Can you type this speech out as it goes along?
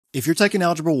If you're taking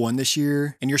Algebra 1 this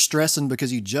year and you're stressing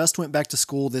because you just went back to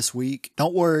school this week,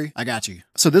 don't worry, I got you.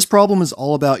 So this problem is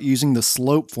all about using the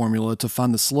slope formula to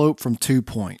find the slope from 2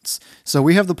 points. So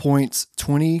we have the points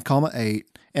 20,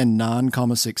 8 and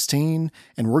 9, 16,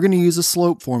 and we're going to use a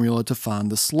slope formula to find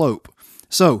the slope.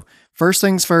 So first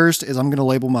things first is I'm going to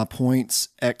label my points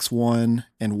x1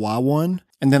 and y1,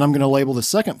 and then I'm going to label the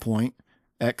second point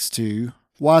x2,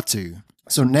 y2.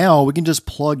 So now we can just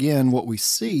plug in what we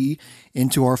see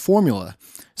into our formula.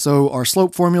 So our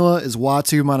slope formula is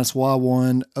y2 minus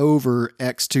y1 over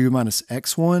x2 minus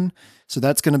x1. So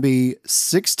that's going to be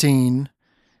 16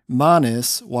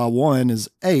 minus y1 is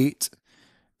 8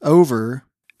 over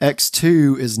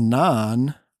x2 is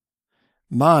 9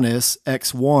 minus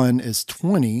x1 is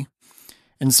 20.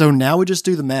 And so now we just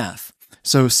do the math.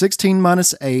 So 16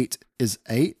 minus 8 is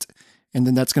 8. And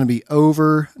then that's going to be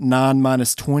over 9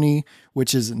 minus 20,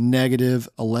 which is negative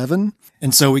 11.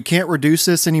 And so we can't reduce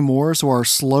this anymore. So our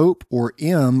slope, or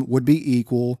m, would be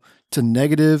equal to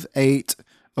negative 8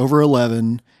 over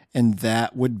 11. And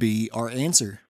that would be our answer.